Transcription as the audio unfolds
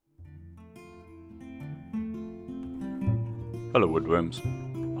Hello Woodworms,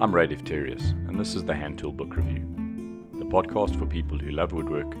 I'm Ray Defterius, and this is the Hand Tool Book Review, the podcast for people who love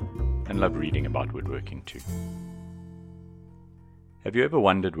woodwork and love reading about woodworking too. Have you ever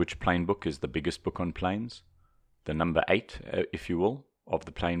wondered which plane book is the biggest book on planes? The number 8, if you will, of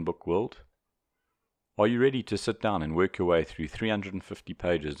the plane book world? Are you ready to sit down and work your way through 350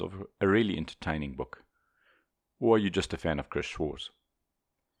 pages of a really entertaining book? Or are you just a fan of Chris Schwarz?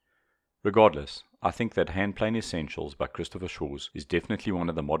 Regardless, I think that Hand Plane Essentials by Christopher Schwarz is definitely one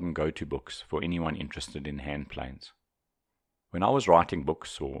of the modern go-to books for anyone interested in hand planes. When I was writing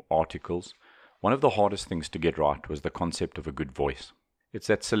books or articles, one of the hardest things to get right was the concept of a good voice. It's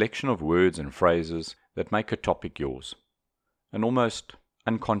that selection of words and phrases that make a topic yours, an almost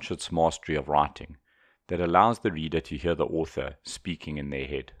unconscious mastery of writing that allows the reader to hear the author speaking in their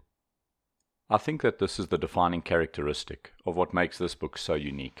head. I think that this is the defining characteristic of what makes this book so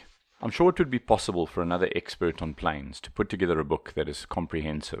unique. I'm sure it would be possible for another expert on planes to put together a book that is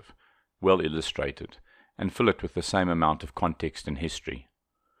comprehensive, well illustrated, and fill it with the same amount of context and history.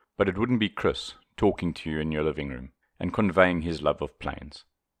 But it wouldn't be Chris talking to you in your living room and conveying his love of planes.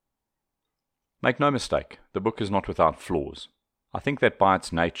 Make no mistake, the book is not without flaws. I think that by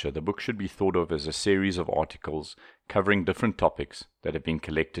its nature, the book should be thought of as a series of articles covering different topics that have been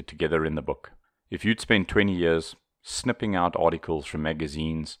collected together in the book. If you'd spend 20 years snipping out articles from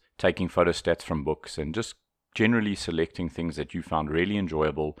magazines, taking photostats from books, and just generally selecting things that you found really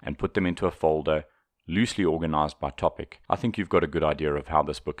enjoyable and put them into a folder, loosely organized by topic, I think you've got a good idea of how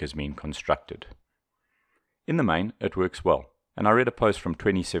this book has been constructed. In the main, it works well, and I read a post from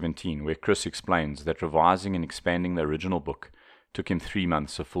 2017 where Chris explains that revising and expanding the original book took him 3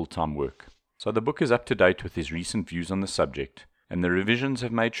 months of full-time work. So the book is up to date with his recent views on the subject, and the revisions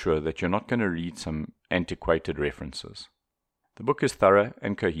have made sure that you're not going to read some antiquated references. The book is thorough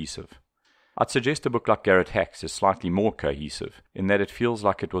and cohesive. I'd suggest a book like Garrett Hack's is slightly more cohesive, in that it feels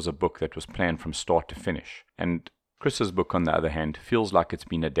like it was a book that was planned from start to finish, and Chris's book, on the other hand, feels like it's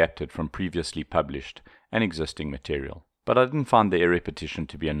been adapted from previously published and existing material. But I didn't find the repetition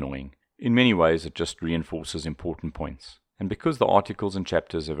to be annoying. In many ways, it just reinforces important points. And because the articles and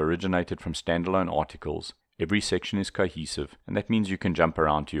chapters have originated from standalone articles, every section is cohesive, and that means you can jump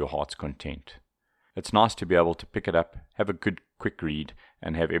around to your heart's content. It's nice to be able to pick it up, have a good quick read,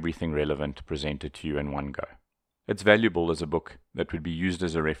 and have everything relevant presented to you in one go. It's valuable as a book that would be used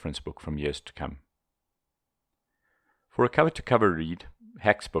as a reference book from years to come. For a cover-to-cover read,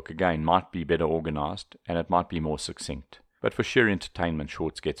 Hack's book again might be better organized, and it might be more succinct, but for sheer entertainment,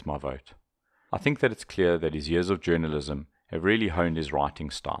 Schwarz gets my vote. I think that it's clear that his years of journalism have really honed his writing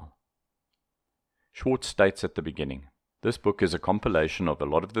style. Schwarz states at the beginning, "This book is a compilation of a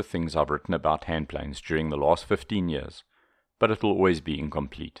lot of the things I've written about hand planes during the last 15 years, but it will always be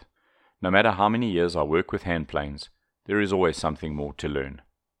incomplete. No matter how many years I work with hand planes, there is always something more to learn."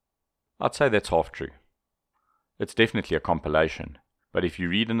 I'd say that's half true. It's definitely a compilation, but if you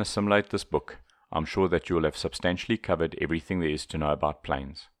read and assimilate this book, I'm sure that you will have substantially covered everything there is to know about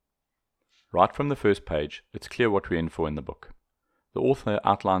planes. Right from the first page, it's clear what we're in for in the book. The author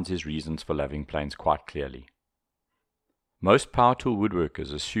outlines his reasons for loving planes quite clearly. Most power tool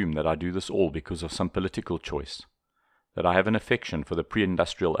woodworkers assume that I do this all because of some political choice, that I have an affection for the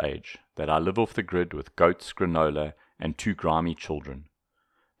pre-industrial age, that I live off the grid with goats, granola, and 2 grimy children.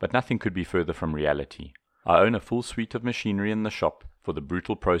 But nothing could be further from reality. I own a full suite of machinery in the shop for the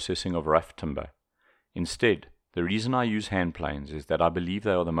brutal processing of rough timber. Instead, the reason I use hand planes is that I believe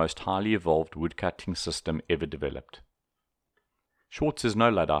they are the most highly evolved woodcutting system ever developed. Schwarz is no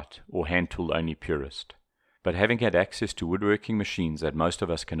Luddite or hand tool only purist, but having had access to woodworking machines that most of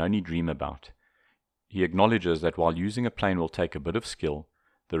us can only dream about, he acknowledges that while using a plane will take a bit of skill,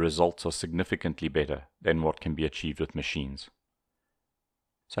 the results are significantly better than what can be achieved with machines.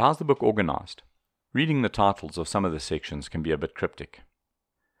 So how's the book organized? Reading the titles of some of the sections can be a bit cryptic.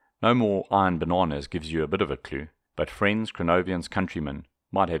 No More Iron Bananas gives you a bit of a clue, but Friends, Cronovians, Countrymen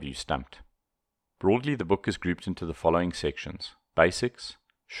might have you stumped. Broadly, the book is grouped into the following sections: Basics,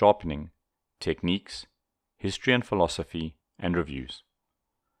 Sharpening, Techniques, History and Philosophy, and Reviews.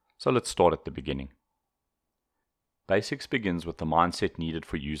 So let's start at the beginning. Basics begins with the mindset needed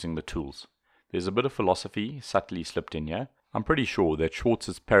for using the tools. There's a bit of philosophy subtly slipped in here. I'm pretty sure that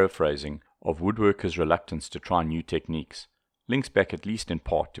Schwartz's paraphrasing of woodworkers' reluctance to try new techniques links back at least in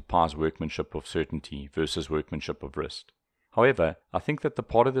part to Pye's workmanship of certainty versus workmanship of wrist. However, I think that the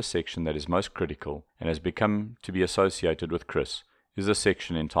part of the section that is most critical and has become to be associated with Chris is the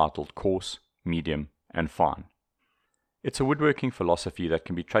section entitled Coarse, Medium, and Fine. It's a woodworking philosophy that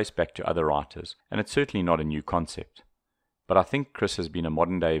can be traced back to other writers, and it's certainly not a new concept. But I think Chris has been a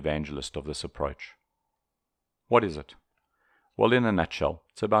modern-day evangelist of this approach. What is it? Well, in a nutshell,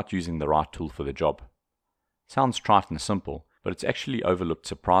 it's about using the right tool for the job. Sounds trite and simple, but it's actually overlooked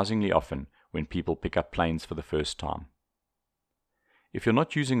surprisingly often when people pick up planes for the first time. If you're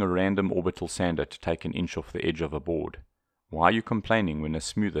not using a random orbital sander to take an inch off the edge of a board, why are you complaining when a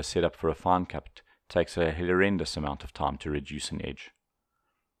smoother set up for a fine cut takes a horrendous amount of time to reduce an edge?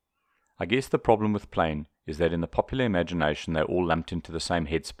 I guess the problem with plane is that in the popular imagination they're all lumped into the same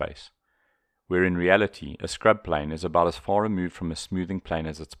headspace, where in reality a scrub plane is about as far removed from a smoothing plane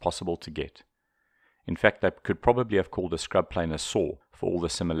as it's possible to get. In fact, they could probably have called a scrub plane a saw for all the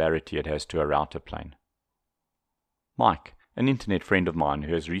similarity it has to a router plane. Mike, an internet friend of mine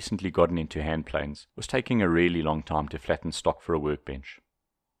who has recently gotten into hand planes, was taking a really long time to flatten stock for a workbench.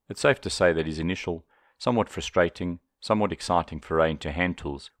 It's safe to say that his initial, somewhat frustrating, somewhat exciting foray into hand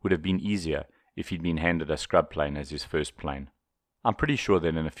tools would have been easier if he'd been handed a scrub plane as his first plane. I'm pretty sure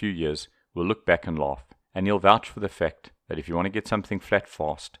that in a few years we'll look back and laugh, and he'll vouch for the fact that if you want to get something flat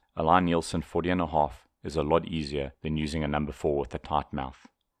fast, a Lie-Nielsen 40.5 is a lot easier than using a number 4 with a tight mouth.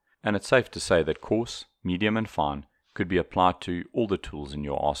 And it's safe to say that coarse, medium and fine could be applied to all the tools in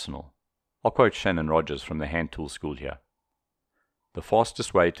your arsenal. I'll quote Shannon Rogers from the hand tool school here. The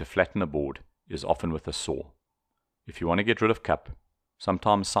fastest way to flatten a board is often with a saw. If you want to get rid of cup,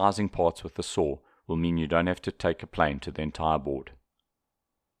 sometimes sizing parts with a saw will mean you don't have to take a plane to the entire board.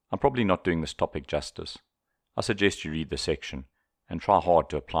 I'm probably not doing this topic justice. I suggest you read the section and try hard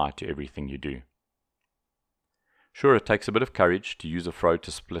to apply it to everything you do. Sure, it takes a bit of courage to use a froe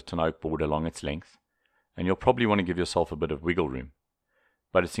to split an oak board along its length, and you'll probably want to give yourself a bit of wiggle room,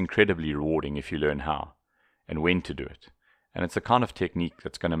 but it's incredibly rewarding if you learn how and when to do it, and it's the kind of technique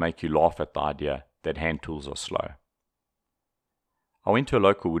that's going to make you laugh at the idea that hand tools are slow. I went to a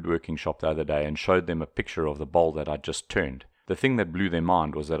local woodworking shop the other day and showed them a picture of the bowl that I'd just turned. The thing that blew their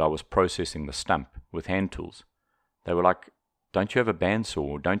mind was that I was processing the stump with hand tools. They were like, "Don't you have a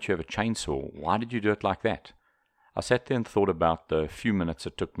bandsaw? Don't you have a chainsaw? Why did you do it like that?" I sat there and thought about the few minutes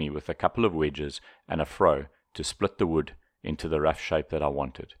it took me with a couple of wedges and a froe to split the wood into the rough shape that I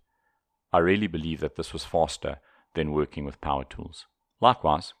wanted. I really believe that this was faster than working with power tools.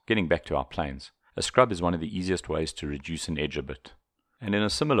 Likewise, getting back to our planes, a scrub is one of the easiest ways to reduce an edge a bit. And in a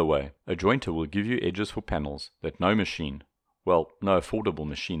similar way, a jointer will give you edges for panels that no machine, well, no affordable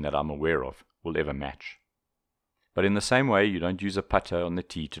machine that I'm aware of, will ever match. But in the same way you don't use a putter on the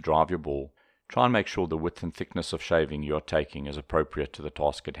tee to drive your ball, try and make sure the width and thickness of shaving you are taking is appropriate to the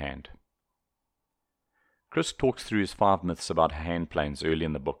task at hand. Chris talks through his 5 myths about hand planes early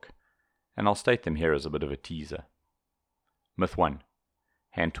in the book, and I'll state them here as a bit of a teaser. Myth 1.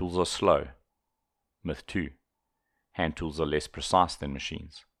 Hand tools are slow. Myth 2. Hand tools are less precise than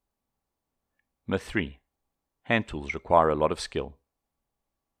machines. Myth 3. Hand tools require a lot of skill.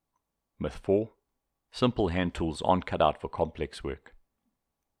 Myth 4. Simple hand tools aren't cut out for complex work.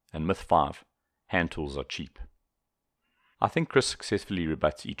 And myth 5. Hand tools are cheap. I think Chris successfully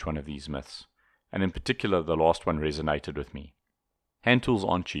rebuts each one of these myths, and in particular the last one resonated with me. Hand tools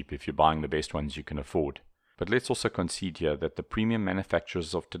aren't cheap if you're buying the best ones you can afford, but let's also concede here that the premium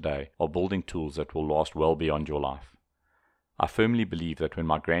manufacturers of today are building tools that will last well beyond your life. I firmly believe that when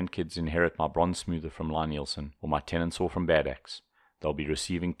my grandkids inherit my bronze smoother from Lie-Nielsen or my tenon saw from Bad Axe, they'll be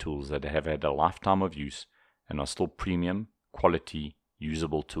receiving tools that have had a lifetime of use and are still premium, quality,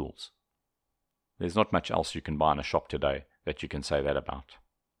 usable tools. There's not much else you can buy in a shop today that you can say that about.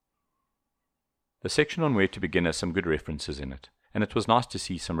 The section on where to begin has some good references in it, and it was nice to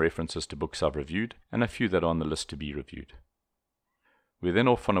see some references to books I've reviewed and a few that are on the list to be reviewed. We're then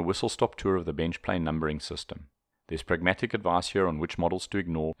off on a whistle-stop tour of the bench plane numbering system. There's pragmatic advice here on which models to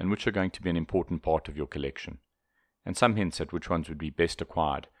ignore and which are going to be an important part of your collection, and some hints at which ones would be best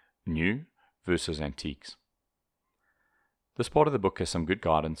acquired, new versus antiques. This part of the book has some good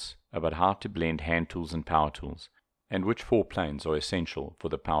guidance about how to blend hand tools and power tools, and which 4 planes are essential for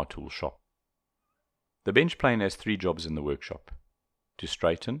the power tool shop. The bench plane has 3 jobs in the workshop: to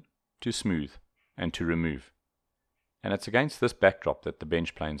straighten, to smooth, and to remove. And it's against this backdrop that the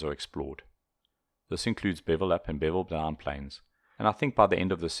bench planes are explored. This includes bevel up and bevel down planes, and I think by the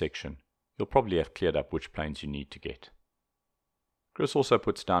end of this section, you'll probably have cleared up which planes you need to get. Chris also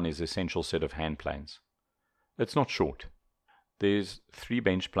puts down his essential set of hand planes. It's not short. There's 3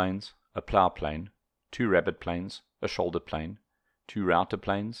 bench planes, a plow plane, 2 rabbit planes, a shoulder plane, 2 router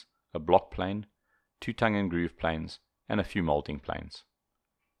planes, a block plane, 2 tongue and groove planes, and a few molding planes.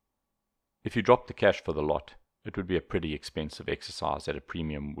 If you drop the cash for the lot, it would be a pretty expensive exercise at a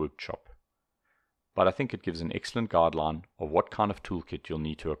premium workshop. But I think it gives an excellent guideline of what kind of toolkit you'll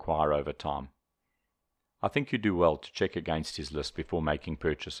need to acquire over time. I think you do well to check against his list before making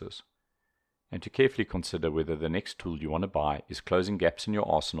purchases. and to carefully consider whether the next tool you want to buy is closing gaps in your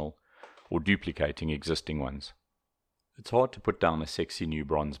arsenal or duplicating existing ones. It's hard to put down a sexy new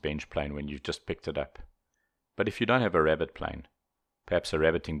bronze bench plane when you've just picked it up. But if you don't have a rabbet plane, perhaps a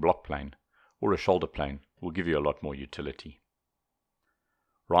rabbeting block plane or a shoulder plane will give you a lot more utility.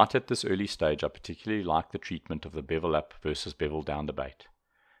 Right at this early stage, I particularly like the treatment of the bevel up versus bevel down debate.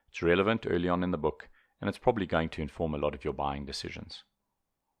 It's relevant early on in the book, and it's probably going to inform a lot of your buying decisions.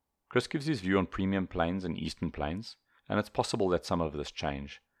 Chris gives his view on premium planes and eastern planes, and it's possible that some of this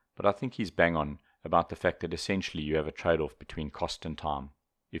change, but I think he's bang on about the fact that essentially you have a trade-off between cost and time.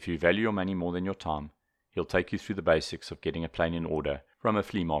 If you value your money more than your time, he'll take you through the basics of getting a plane in order from a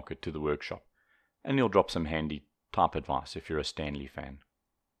flea market to the workshop, and he'll drop some handy type advice if you're a Stanley fan.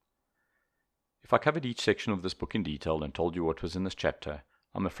 If I covered each section of this book in detail and told you what was in this chapter,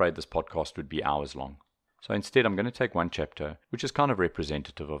 I'm afraid this podcast would be hours long. So instead I'm going to take one chapter, which is kind of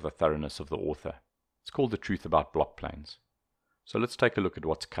representative of the thoroughness of the author. It's called The Truth About Block Planes. So let's take a look at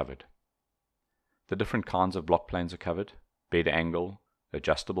what's covered. The different kinds of block planes are covered: bed angle,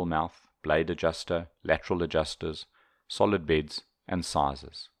 adjustable mouth, blade adjuster, lateral adjusters, solid beds, and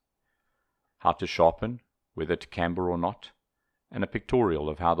sizes. How to sharpen, whether to camber or not, and a pictorial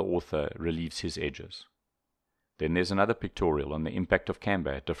of how the author relieves his edges. Then there's another pictorial on the impact of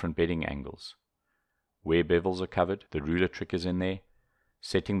camber at different bedding angles. Where bevels are covered, the ruler trick is in there,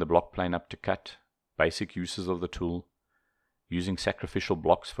 setting the block plane up to cut, basic uses of the tool, using sacrificial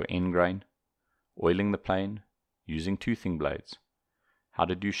blocks for end grain, oiling the plane, using toothing blades, how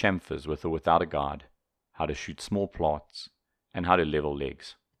to do chamfers with or without a guide, how to shoot small plots, and how to level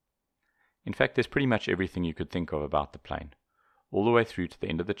legs. In fact, there's pretty much everything you could think of about the plane, all the way through to the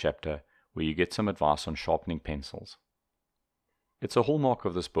end of the chapter where you get some advice on sharpening pencils. It's a hallmark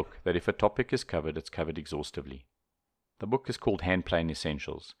of this book that if a topic is covered, it's covered exhaustively. The book is called Hand Plane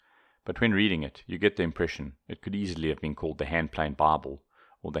Essentials, but when reading it, you get the impression it could easily have been called the Hand Plane Bible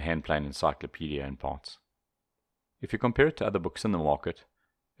or the Hand Plane Encyclopedia in parts. If you compare it to other books in the market,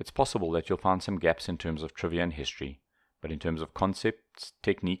 it's possible that you'll find some gaps in terms of trivia and history, but in terms of concepts,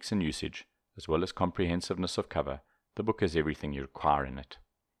 techniques, and usage, as well as comprehensiveness of cover, the book has everything you require in it.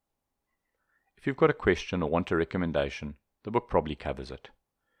 If you've got a question or want a recommendation, the book probably covers it.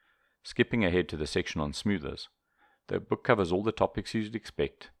 Skipping ahead to the section on smoothers, the book covers all the topics you'd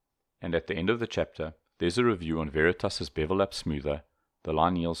expect, and at the end of the chapter, there's a review on Veritas's Bevel Up Smoother, the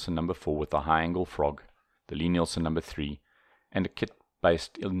Lie-Nielsen No. 4 with the high-angle frog, the Lie-Nielsen No. 3, and a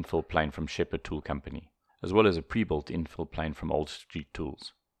kit-based infill plane from Shepherd Tool Company, as well as a pre-built infill plane from Old Street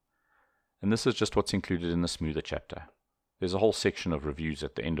Tools. And this is just what's included in the smoother chapter. There's a whole section of reviews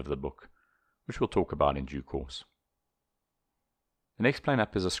at the end of the book, which we'll talk about in due course. The next plane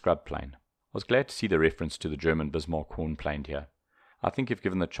up is a scrub plane. I was glad to see the reference to the German Bismarck horn plane here. I think if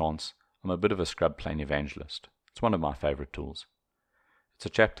given the chance, I'm a bit of a scrub plane evangelist. It's one of my favorite tools. It's a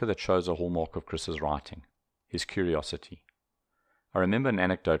chapter that shows a hallmark of Chris's writing, his curiosity. I remember an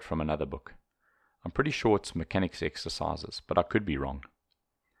anecdote from another book. I'm pretty sure it's mechanics exercises, but I could be wrong.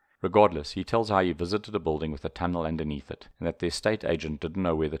 Regardless, he tells how he visited a building with a tunnel underneath it, and that the estate agent didn't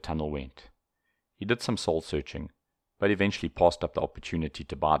know where the tunnel went. He did some soul searching, but eventually passed up the opportunity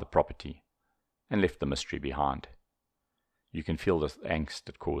to buy the property, and left the mystery behind. You can feel the angst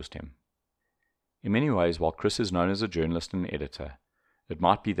it caused him. In many ways, while Chris is known as a journalist and editor, it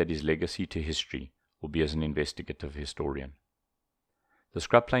might be that his legacy to history will be as an investigative historian. The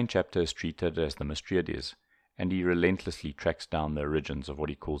scrub plane chapter is treated as the mystery it is, and he relentlessly tracks down the origins of what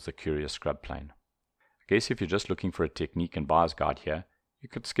he calls the curious scrub plane. I guess if you're just looking for a technique and buyer's guide here, you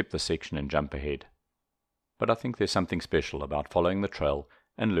could skip the section and jump ahead. But I think there's something special about following the trail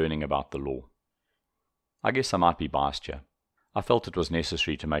and learning about the law. I guess I might be biased here. I felt it was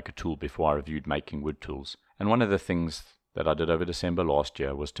necessary to make a tool before I reviewed making wood tools, and one of the things that I did over December last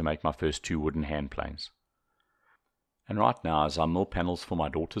year was to make my first 2 wooden hand planes. And right now, as I mill panels for my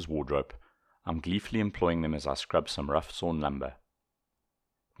daughter's wardrobe, I'm gleefully employing them as I scrub some rough sawn lumber.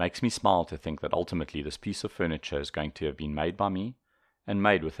 It makes me smile to think that ultimately this piece of furniture is going to have been made by me, and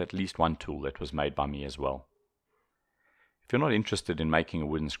made with at least one tool that was made by me as well. If you're not interested in making a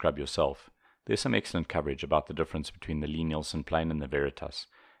wooden scrub yourself, there's some excellent coverage about the difference between the Lie-Nielsen plane and the Veritas,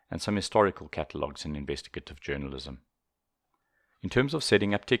 and some historical catalogues in investigative journalism. In terms of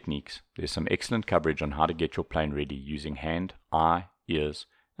setting up techniques, there's some excellent coverage on how to get your plane ready using hand, eye, ears,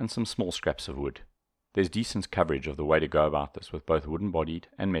 and some small scraps of wood. There's decent coverage of the way to go about this with both wooden-bodied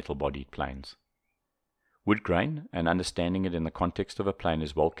and metal-bodied planes. Wood grain and understanding it in the context of a plane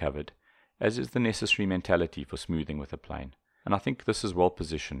is well covered, as is the necessary mentality for smoothing with a plane, and I think this is well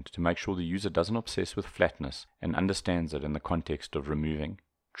positioned to make sure the user doesn't obsess with flatness and understands it in the context of removing,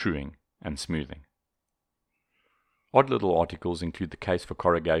 truing, and smoothing. Odd little articles include the case for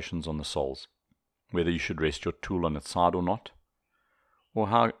corrugations on the soles, whether you should rest your tool on its side or not, or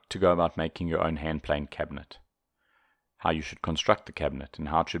how to go about making your own hand plane cabinet, how you should construct the cabinet and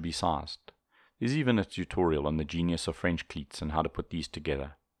how it should be sized. There's even a tutorial on the genius of French cleats and how to put these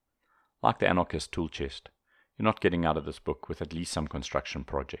together. Like the Anarchist tool chest, you're not getting out of this book with at least some construction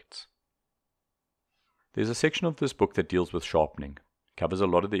projects. There's a section of this book that deals with sharpening. It covers a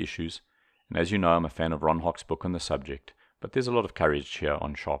lot of the issues, and as you know, I'm a fan of Ron Hock's book on the subject, but there's a lot of courage here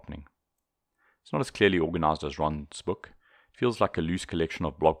on sharpening. It's not as clearly organized as Ron's book. It feels like a loose collection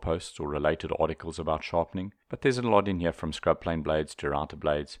of blog posts or related articles about sharpening, but there's a lot in here from scrub plane blades to router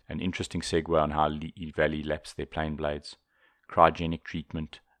blades, an interesting segue on how Lee Valley laps their plane blades, cryogenic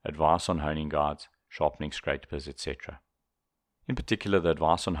treatment, advice on honing guides, sharpening scrapers, etc. In particular, the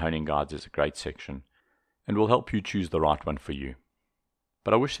advice on honing guides is a great section, and will help you choose the right one for you.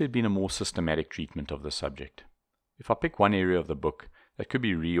 But I wish there'd been a more systematic treatment of the subject. If I pick one area of the book that could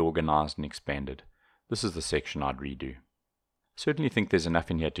be reorganized and expanded, this is the section I'd redo. I certainly think there's enough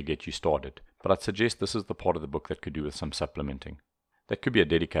in here to get you started, but I'd suggest this is the part of the book that could do with some supplementing. That could be a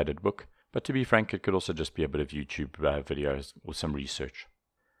dedicated book, but to be frank, it could also just be a bit of YouTube videos or some research.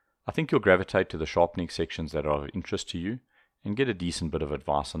 I think you'll gravitate to the sharpening sections that are of interest to you and get a decent bit of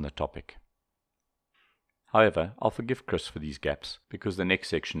advice on the topic. However, I'll forgive Chris for these gaps because the next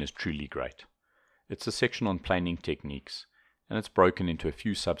section is truly great. It's a section on planing techniques, and it's broken into a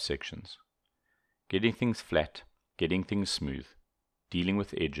few subsections. Getting things flat, getting things smooth, dealing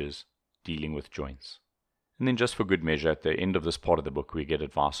with edges, dealing with joints. And then just for good measure, at the end of this part of the book, we get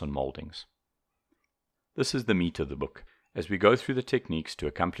advice on moldings. This is the meat of the book, as we go through the techniques to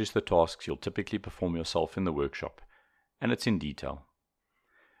accomplish the tasks you'll typically perform yourself in the workshop, and it's in detail.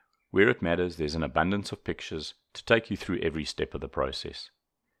 Where it matters, there's an abundance of pictures to take you through every step of the process.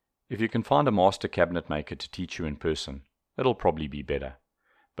 If you can find a master cabinet maker to teach you in person, it'll probably be better.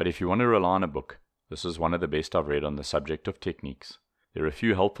 But if you want to rely on a book, this is one of the best I've read on the subject of techniques. There are a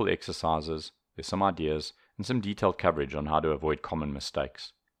few helpful exercises, there's some ideas, and some detailed coverage on how to avoid common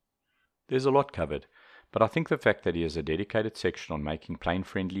mistakes. There's a lot covered, but I think the fact that he has a dedicated section on making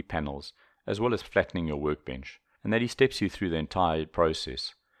plane-friendly panels, as well as flattening your workbench, and that he steps you through the entire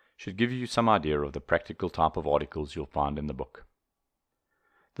process, should give you some idea of the practical type of articles you'll find in the book.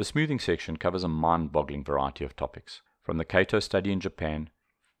 The smoothing section covers a mind-boggling variety of topics, from the Kato study in Japan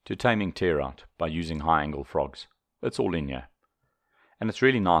to taming tear-out by using high-angle frogs. It's all in here. And it's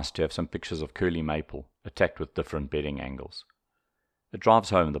really nice to have some pictures of curly maple attacked with different bedding angles. It drives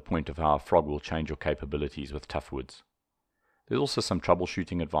home the point of how a frog will change your capabilities with tough woods. There's also some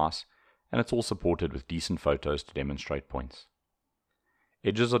troubleshooting advice, and it's all supported with decent photos to demonstrate points.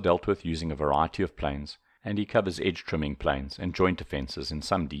 Edges are dealt with using a variety of planes, and he covers edge trimming planes and joint defenses in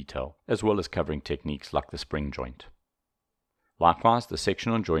some detail, as well as covering techniques like the spring joint. Likewise, the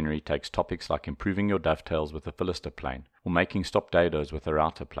section on joinery takes topics like improving your dovetails with a Philister plane, or making stop dados with a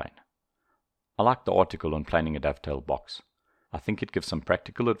router plane. I like the article on planing a dovetail box. I think it gives some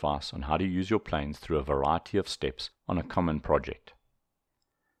practical advice on how to use your planes through a variety of steps on a common project.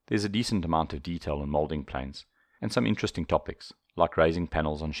 There's a decent amount of detail on molding planes, and some interesting topics, like raising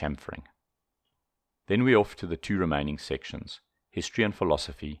panels on chamfering. Then we're off to the two remaining sections, history and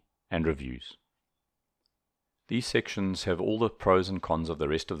philosophy, and reviews. These sections have all the pros and cons of the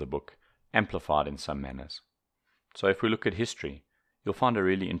rest of the book, amplified in some manners. So if we look at history, you'll find a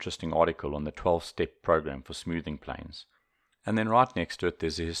really interesting article on the 12-step program for smoothing planes. And then right next to it,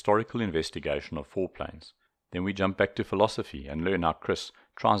 there's a historical investigation of four planes. Then we jump back to philosophy and learn how Chris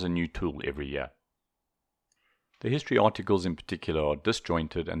tries a new tool every year. The history articles in particular are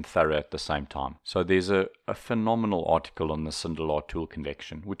disjointed and thorough at the same time. So there's a phenomenal article on the Sindelar tool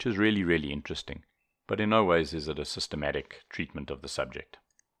collection, which is really, really interesting. But in no ways is it a systematic treatment of the subject.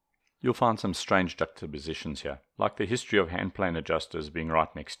 You'll find some strange juxtapositions here, like the history of hand plane adjusters being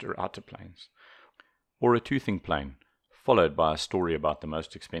right next to router planes, or a toothing plane, followed by a story about the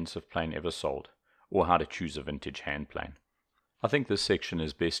most expensive plane ever sold, or how to choose a vintage hand plane. I think this section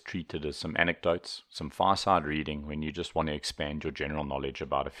is best treated as some anecdotes, some fireside reading when you just want to expand your general knowledge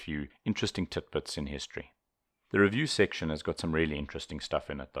about a few interesting tidbits in history. The review section has got some really interesting stuff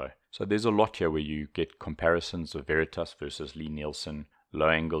in it though, so there's a lot here where you get comparisons of Veritas versus Lee Nielsen,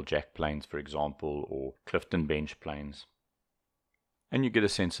 low-angle jack planes for example, or Clifton bench planes. And you get a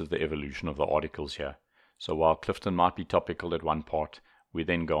sense of the evolution of the articles here. So while Clifton might be topical at one part, we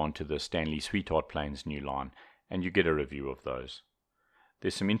then go on to the Stanley Sweetheart planes new line, and you get a review of those.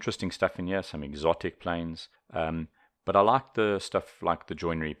 There's some interesting stuff in here, some exotic planes, but I like the stuff like the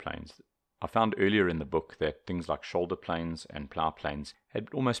joinery planes. I found earlier in the book that things like shoulder planes and plough planes had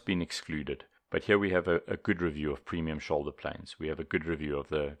almost been excluded, but here we have a good review of premium shoulder planes. We have a good review of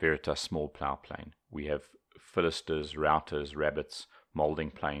the Veritas small plough plane. We have Philisters, Routers, Rabbits,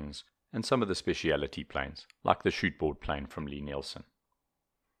 molding planes, and some of the speciality planes, like the shootboard plane from Lee Nielsen.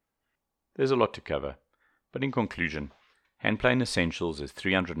 There's a lot to cover, but in conclusion, Handplane Essentials is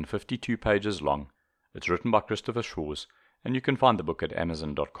 352 pages long. It's written by Christopher Schwarz, and you can find the book at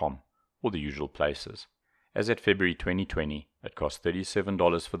Amazon.com. or the usual places. As at February 2020, it cost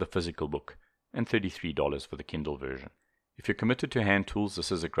 $37 for the physical book and $33 for the Kindle version. If you're committed to hand tools,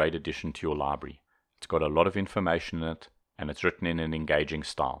 this is a great addition to your library. It's got a lot of information in it, and it's written in an engaging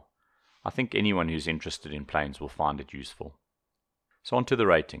style. I think anyone who's interested in planes will find it useful. So on to the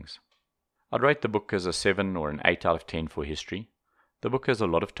ratings. I'd rate the book as a 7 or an 8 out of 10 for history. The book has a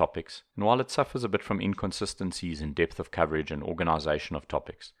lot of topics, and while it suffers a bit from inconsistencies in depth of coverage and organization of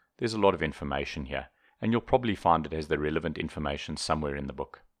topics, there's a lot of information here, and you'll probably find it has the relevant information somewhere in the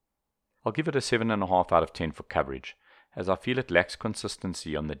book. I'll give it a 7.5 out of 10 for coverage, as I feel it lacks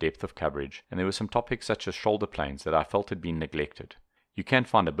consistency on the depth of coverage, and there were some topics such as shoulder planes that I felt had been neglected. You can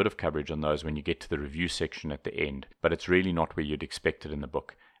find a bit of coverage on those when you get to the review section at the end, but it's really not where you'd expect it in the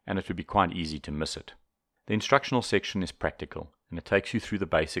book, and it would be quite easy to miss it. The instructional section is practical, and it takes you through the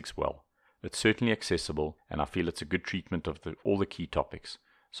basics well. It's certainly accessible, and I feel it's a good treatment of all the key topics,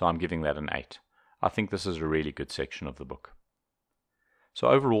 so I'm giving that an 8. I think this is a really good section of the book. So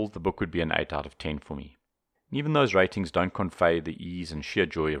overall, the book would be an 8 out of 10 for me. And even those ratings don't convey the ease and sheer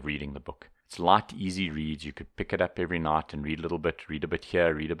joy of reading the book. It's light, easy reads. You could pick it up every night and read a little bit, read a bit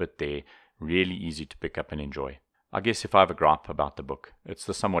here, read a bit there. Really easy to pick up and enjoy. I guess if I have a gripe about the book, it's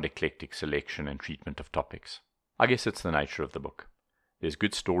the somewhat eclectic selection and treatment of topics. I guess it's the nature of the book. There's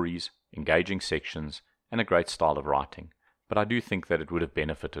good stories, engaging sections, and a great style of writing, but I do think that it would have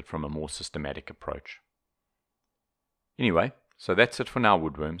benefited from a more systematic approach. Anyway, so that's it for now,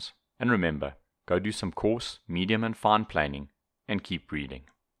 woodworms, and remember, go do some coarse, medium and fine planing, and keep reading.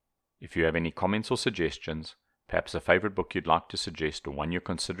 If you have any comments or suggestions, perhaps a favorite book you'd like to suggest or one you're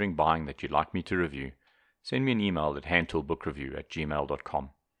considering buying that you'd like me to review, send me an email at handtoolbookreview@gmail.com.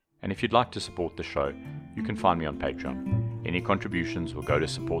 And if you'd like to support the show, you can find me on Patreon. Any contributions will go to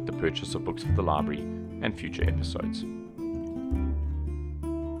support the purchase of books for the library and future episodes.